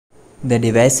The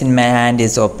device in my hand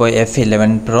is Oppo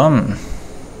F11 Pro,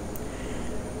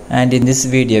 and in this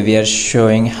video we are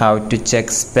showing how to check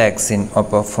specs in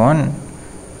Oppo phone.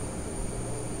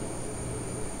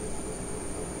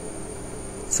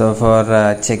 So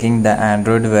for checking the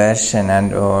Android version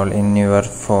and all in your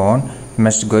phone, you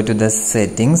must go to the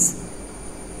settings.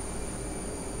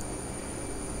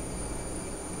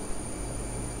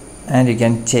 And you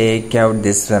can take out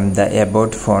this from the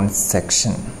About Phone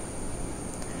section.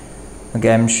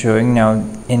 Okay, I'm showing now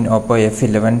in Oppo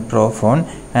F11 Pro phone,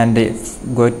 and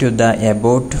go to the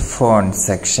About Phone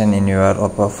section in your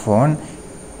Oppo phone.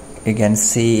 You can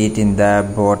see it in the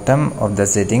bottom of the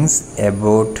settings,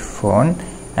 About Phone,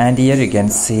 and here you can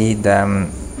see the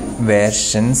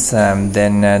versions,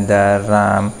 then the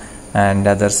RAM and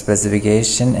other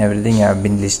specification, everything have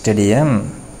been listed here.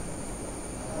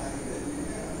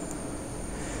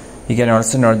 You can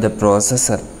also note the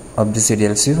processor of this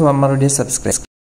video. So if you want more videos, subscribe.